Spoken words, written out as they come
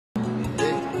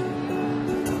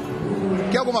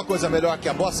alguma coisa melhor que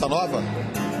a bossa nova?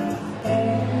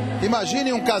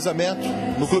 Imagine um casamento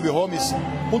no Clube Homes,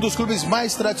 um dos clubes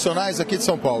mais tradicionais aqui de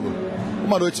São Paulo.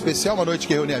 Uma noite especial, uma noite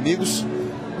que reúne amigos,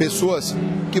 pessoas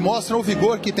que mostram o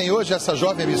vigor que tem hoje essa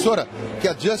jovem emissora, que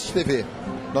é a JUSTTV.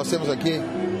 Nós temos aqui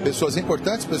pessoas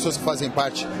importantes, pessoas que fazem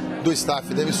parte do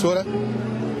staff da emissora,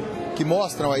 que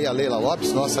mostram aí a Leila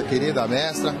Lopes, nossa querida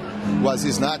mestra, o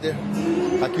Aziz Nader,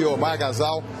 aqui o Omar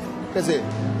Gasal, quer dizer,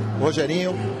 o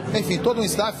Rogerinho, enfim, todo um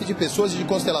staff de pessoas e de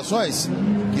constelações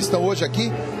que estão hoje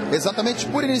aqui, exatamente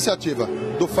por iniciativa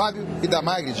do Fábio e da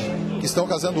MARGRID, que estão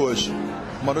casando hoje.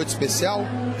 Uma noite especial,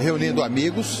 reunindo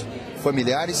amigos,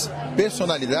 familiares,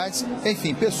 personalidades,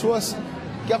 enfim, pessoas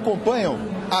que acompanham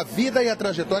a vida e a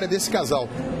trajetória desse casal,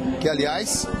 que,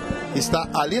 aliás, está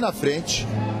ali na frente,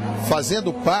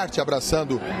 fazendo parte,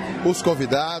 abraçando os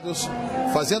convidados,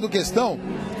 fazendo questão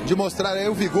de mostrar aí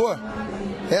o vigor,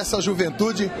 essa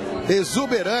juventude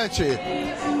exuberante.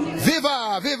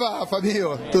 Viva, viva,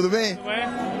 Fabio! Tudo bem? Tudo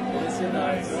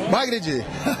bem? MARGRID!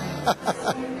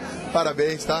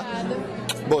 Parabéns, tá?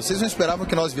 Bom, vocês não esperavam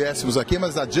que nós viéssemos aqui,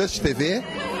 mas a JUSTTV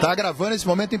tá gravando esse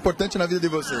momento importante na vida de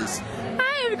vocês.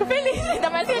 Eu fico feliz, ainda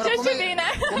mais que a JUSTTV, né?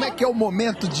 Como é que é o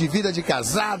momento de vida de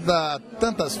casada,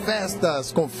 tantas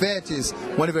festas, confetes,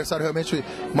 um aniversário realmente,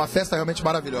 uma festa realmente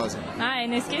maravilhosa? É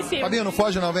inesquecível. Fabinho, não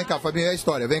foge não, vem cá, Fabinho, é a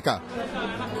história, vem cá.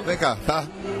 Vem cá, tá?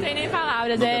 Não tem nem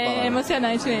palavras, não tem palavras.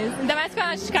 Emocionante mesmo. Ainda mais quando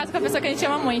a gente casa com a pessoa que a gente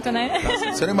ama muito, né?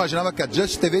 Você não imaginava que a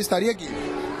JUSTTV estaria aqui?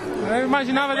 Eu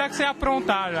imaginava já que você ia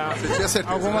aprontar já. Você tinha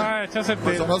certeza, né? Tinha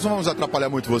certeza. Mas nós não vamos atrapalhar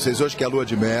muito vocês hoje, que é a lua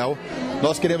de mel.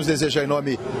 Nós queremos desejar em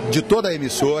nome de toda a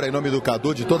emissora, em nome do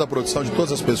Cadu, de toda a produção, de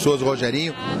todas as pessoas, o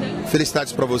Rogerinho.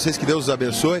 Felicidades pra vocês, que Deus os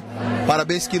abençoe.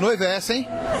 Parabéns, que noiva é essa, hein?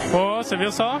 Pô, você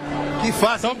viu só? Que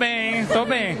fácil. Tô bem, hein? Tô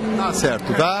bem. Tá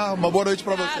certo, tá? Uma boa noite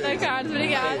pra vocês. Obrigada, Carlos,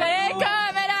 obrigada. Ei,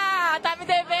 câmera! Tá me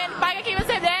devendo, paga quem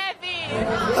você deve!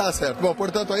 Tá certo. Bom,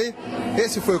 portanto aí,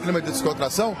 esse foi o clima de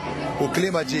descontração, o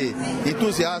clima de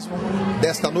entusiasmo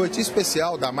desta noite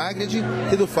especial da MARGRID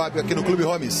e do Fábio aqui no Clube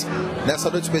Homes. Nessa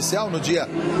noite especial, no dia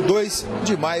 2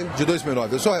 de maio de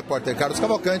 2009. Eu sou o repórter Carlos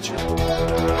Cavalcante.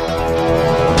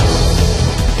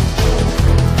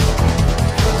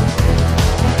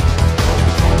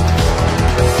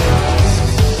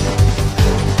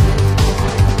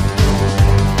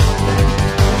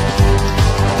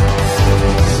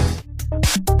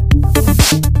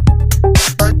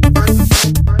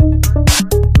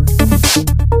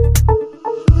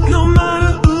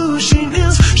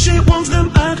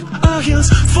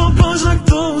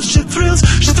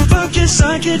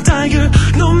 Tiger,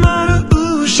 no matter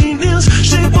who she is,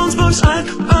 she wants boys like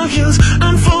her heels,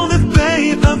 and for the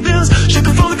paper bills, she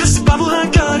can follow this bubble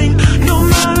like cutting. No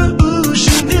matter who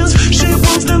she is, she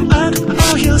wants them at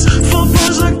her heels, for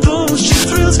boys like those she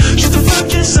thrills. She's the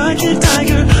fucking psychic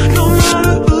tiger. No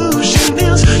matter who she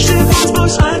is, she wants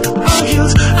boys like her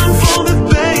heels, and for the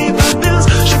paper bills,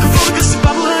 she can follow this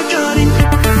bubble like cutting.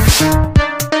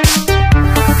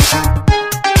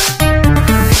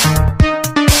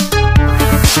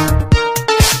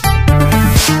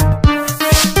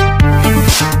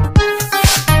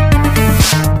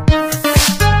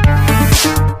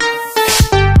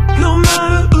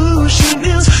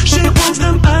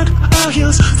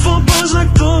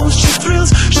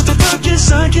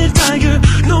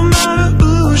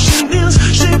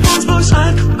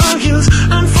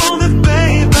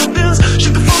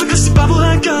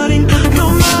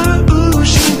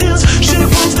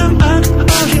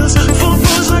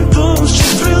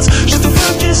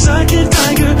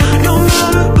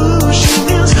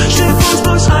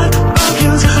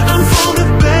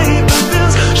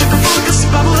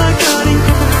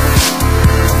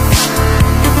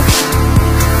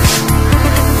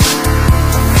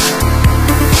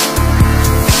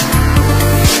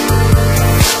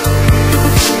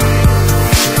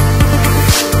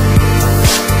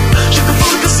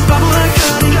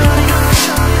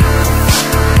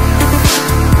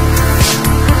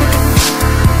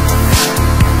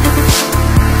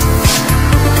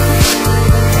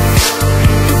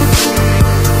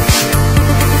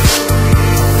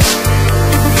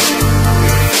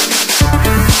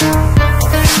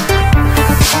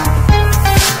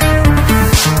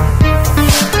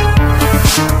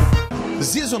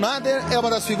 É uma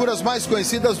das figuras mais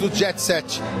conhecidas do jet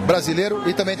set brasileiro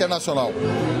e também internacional.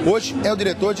 Hoje é o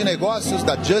diretor de negócios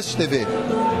da JUSTTV.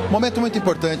 Momento muito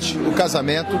importante, o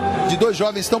casamento de dois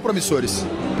jovens tão promissores.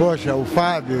 Poxa, o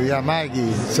Fábio e a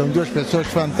Maggie são duas pessoas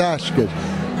fantásticas.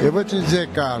 Eu vou te dizer,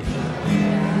 Carlos,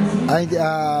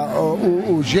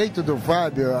 o jeito do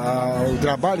Fábio, o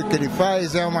trabalho que ele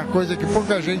faz é uma coisa que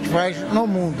pouca gente faz no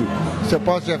mundo. Isso eu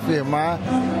posso afirmar.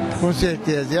 Com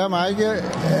certeza. E a Margrid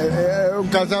é um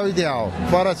casal ideal.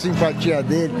 Fora a simpatia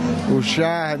dele, o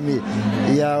charme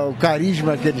e o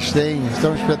carisma que eles têm,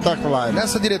 são espetaculares.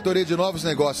 Nessa diretoria de novos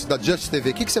negócios da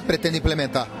JUSTTV, o que você pretende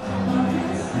implementar?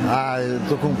 Eu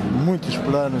estou com muitos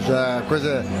planos,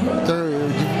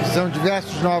 são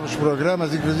diversos novos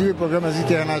programas, inclusive programas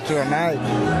internacionais.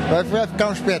 Vai ficar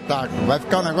um espetáculo, vai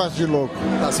ficar um negócio de louco.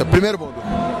 Nossa, primeiro mundo.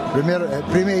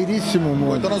 Primeiríssimo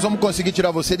mundo. Então nós vamos conseguir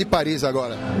tirar você de Paris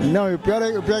agora. Não, e o pior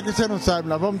é que você não sabe,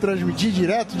 nós vamos transmitir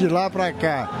direto de lá para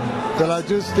cá, pela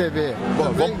JUSTTV.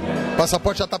 Bom, o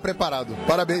passaporte já está preparado.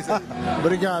 Parabéns.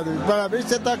 Obrigado. Parabéns por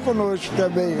você estar conosco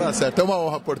também. Tá certo, é uma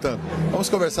honra, portanto. Vamos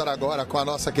conversar agora com a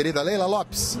nossa querida Leila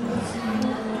Lopes.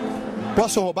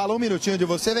 Posso roubá-la um minutinho de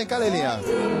você? Vem cá, Leilinha.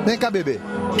 Vem cá, bebê.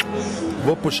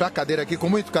 Vou puxar a cadeira aqui com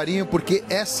muito carinho, porque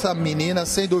essa menina,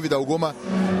 sem dúvida alguma,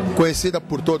 conhecida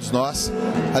por todos nós.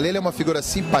 A Leila é uma figura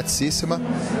simpaticíssima,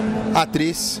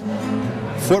 atriz,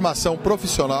 formação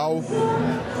profissional,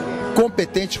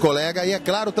 competente colega e, é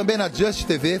claro, também na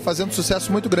JUSTTV, fazendo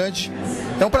sucesso muito grande.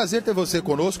 É um prazer ter você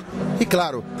conosco e,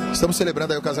 claro, estamos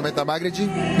celebrando aí o casamento da MARGRID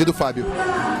e do Fábio.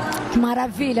 Que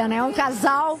maravilha, né? Um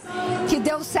casal que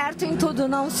deu certo em tudo,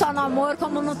 não só no amor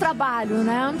como no trabalho,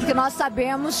 né? Porque nós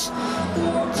sabemos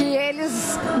que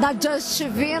eles, na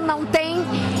JUSTTV, não tem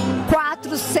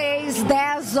 4, 6,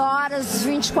 10 horas,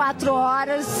 24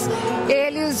 horas,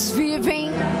 eles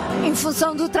vivem em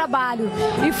função do trabalho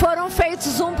e foram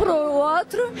feitos um para o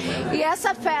outro, e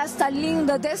essa festa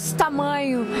linda desse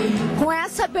tamanho, com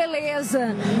essa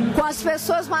beleza, com as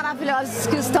pessoas maravilhosas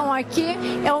que estão aqui,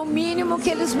 é o mínimo que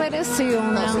eles mereciam,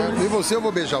 né? Tá certo. E você, eu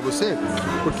vou beijar você,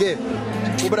 porque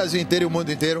o Brasil inteiro e o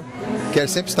mundo inteiro quer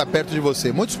sempre estar perto de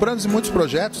você. Muitos planos e muitos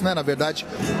projetos, né? Na verdade,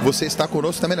 você está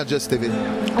conosco também na JUSTTV.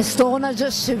 Estou na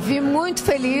JUSTTV muito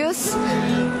feliz.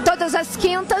 Todas as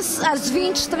quintas, às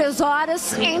 23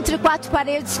 horas, entre quatro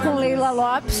paredes com Leila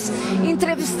Lopes,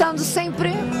 entrevistando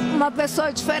sempre uma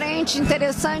pessoa diferente,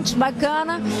 interessante,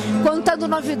 bacana, contando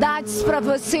novidades para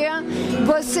você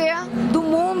do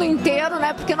mundo inteiro,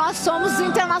 né? Porque nós somos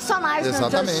internacionais.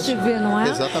 Exatamente. Na JUSTTV, não é?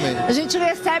 Exatamente. A gente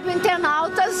recebe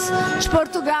internautas de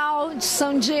Portugal, de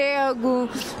São Diego,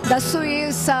 da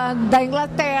Suíça, da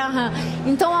Inglaterra.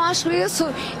 Então eu acho isso,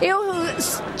 eu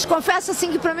te confesso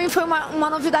assim que para mim foi uma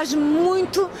novidade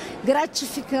muito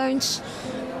gratificante,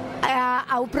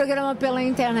 o programa pela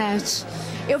internet.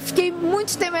 Eu fiquei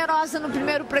muito temerosa no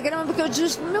primeiro programa, porque eu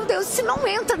disse, meu Deus, se não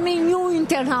entra nenhum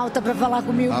internauta para falar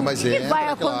comigo, o que vai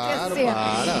acontecer?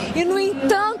 Claro, e, no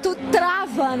entanto,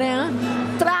 trava, né?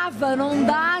 Trava, não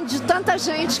dá de tanta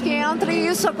gente que entra, e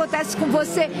isso acontece com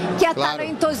você, que é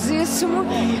talentosíssimo,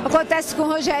 acontece com o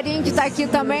Rogerinho, que está aqui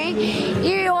também,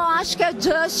 e eu acho que a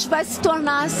Just vai se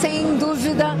tornar, sem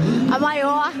dúvida, a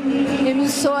maior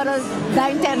emissora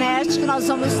da internet que nós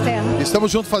vamos ter.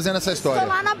 Estamos juntos fazendo essa história.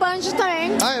 Estou lá na Band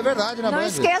também. Ah, é verdade, na Band. Não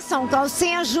esqueçam,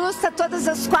 Calcinha Justa, todas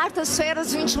as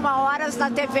quartas-feiras, 21 horas, na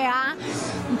TVA,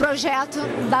 um projeto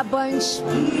da Band.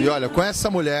 E olha, com essa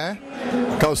mulher,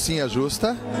 Calcinha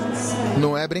Justa,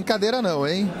 não é brincadeira não,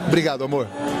 hein? Obrigado, amor.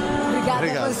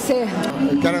 Obrigada a você.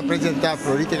 Eu quero apresentar a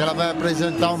Florita, que ela vai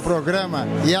apresentar um programa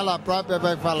e ela própria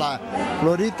vai falar.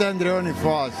 Florita Andreoni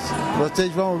Foz.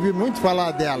 Vocês vão ouvir muito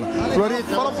falar dela.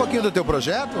 Florita, fala um pouquinho do teu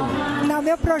projeto. Não,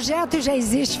 meu projeto já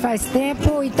existe faz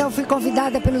tempo, então fui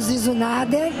convidada pelos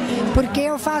Izunader, porque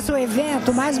eu faço o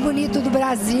evento mais bonito do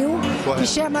Brasil, que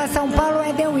chama São Paulo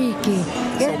Eden Week.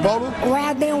 São Paulo? O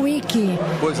Eden Week.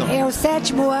 É o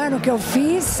 7º ano que eu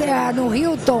fiz no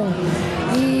Hilton,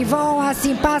 e vão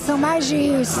assim, passam mais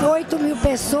de 8 mil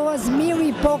pessoas, 1000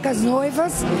 e poucas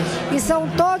noivas, e são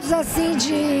todos assim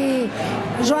de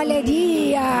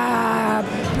joalheria,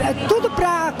 tudo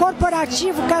para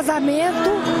corporativo, casamento.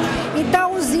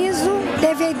 Então o Zizo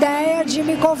teve a ideia de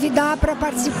me convidar para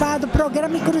participar do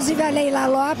programa, inclusive a Leila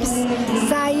Lopes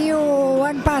saiu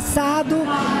ano passado.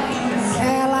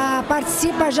 Ela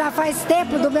participa já faz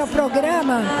tempo do meu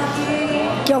programa,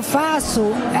 que eu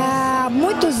faço há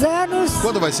muitos anos.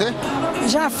 Quando vai ser?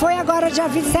 Já foi agora dia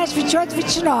 27, 28,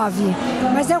 29.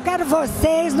 Mas eu quero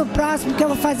vocês no próximo, que eu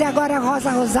vou fazer agora Rosa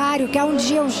Rosário, que é um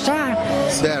dia um chá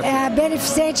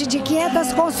beneficente de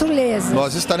 500 consulezes.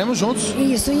 Nós estaremos juntos.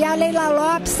 Isso, e a Leila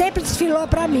Lopes sempre desfilou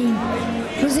para mim.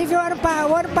 Inclusive o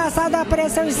ano passado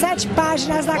apareceu em 7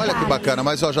 páginas da Olha que bacana,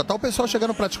 mas ó, já tá o pessoal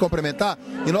chegando para te cumprimentar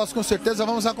e nós com certeza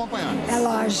vamos acompanhar. É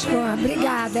lógico,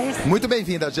 obrigada. Muito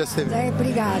bem-vinda, JUSTTV.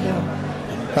 Obrigada.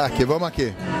 Aqui, vamos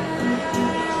aqui.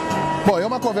 Bom, é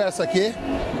uma conversa aqui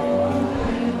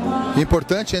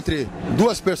importante entre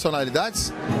duas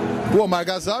personalidades, o Omar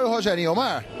Gasal e o Rogerinho.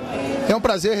 Omar, É um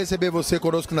prazer receber você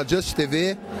conosco na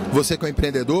JUSTTV, você que é um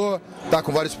empreendedor, tá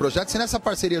com vários projetos, e nessa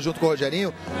parceria junto com o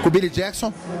Rogerinho, com o Billy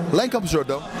Jackson, lá em Campos do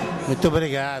Jordão. Muito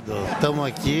obrigado, estamos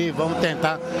aqui, vamos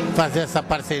tentar fazer essa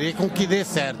parceria com que dê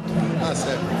certo. Tá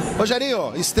certo.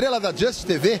 Rogerinho, estrela da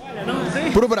JUSTTV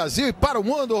para o Brasil e para o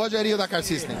mundo, Rogerinho da Car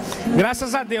System.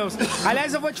 Graças a Deus.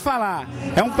 Aliás, eu vou te falar,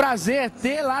 é um prazer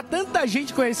ter lá tanta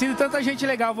gente conhecida, tanta gente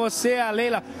legal. Você, a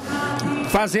Leila,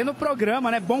 fazendo o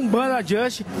programa, né, bombando a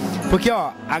Just, porque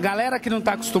ó, a galera que não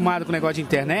tá acostumada com o negócio de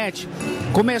internet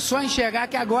começou a enxergar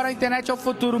que agora a internet é o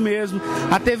futuro mesmo.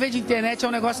 A TV de internet é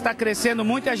um negócio que está crescendo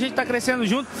muito e a gente está crescendo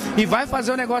junto e vai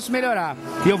fazer o negócio melhorar.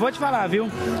 E eu vou te falar, viu?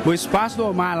 O espaço do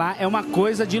Omar lá é uma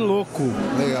coisa de louco.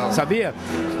 Legal. Sabia?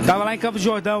 Tava lá em Campos do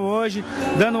Jordão hoje,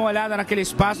 dando uma olhada naquele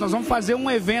espaço. Nós vamos fazer um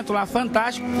evento lá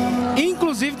fantástico,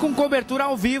 inclusive com cobertura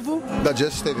ao vivo da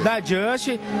JUSTTV. Da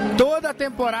Just, toda a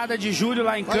temporada de julho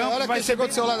lá em Campos. Olha quem chegou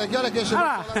do seu lado aqui, olha quem chegou.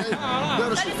 Dá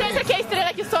licença que a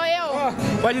estrela que sou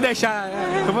eu. Pode deixar,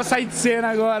 eu vou sair de cena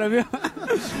agora, viu?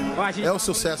 É um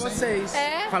sucesso, hein? Vocês.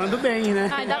 Falando bem,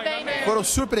 né? Ainda bem, né? Foram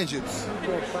surpreendidos.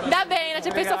 Ainda bem, né?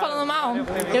 Tinha pessoa falando mal.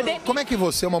 Como é que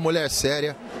você, uma mulher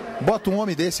séria, bota um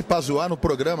homem desse pra zoar no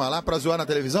programa lá, pra zoar na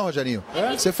televisão, Rogerinho?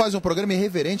 Você faz um programa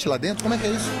irreverente lá dentro? Como é que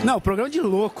é isso? Não, o programa de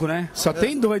louco, né? Só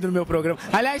tem doido no meu programa.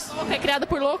 Aliás... É criado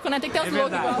por louco, né? Tem que ter uns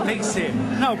loucos igual. Tem que ser.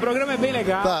 Não, o programa é bem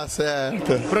legal. Tá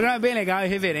certo. O programa é bem legal,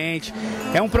 irreverente.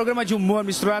 É um programa de humor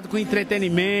misturado com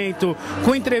entretenimento,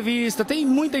 com entrevista. Tem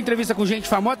muita entrevista com gente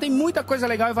famosa, tem muita coisa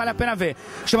legal e vale a pena ver.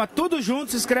 Chama Tudo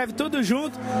Junto, se escreve Tudo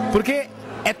Junto, porque...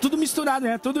 é tudo misturado,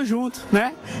 né? Tudo junto,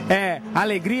 né? É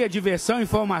alegria, diversão,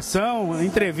 informação,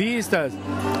 entrevistas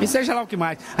e seja lá o que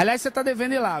mais. Aliás, você tá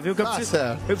devendo ir lá, viu? Que eu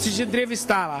preciso te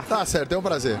entrevistar lá. Tá certo, é um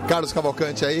prazer. Carlos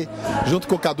Cavalcante aí, junto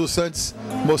com o Cadu Santos,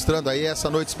 mostrando aí essa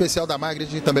noite especial da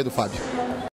MARGRID e também do Fábio.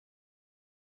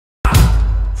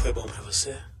 Foi bom pra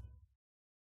você?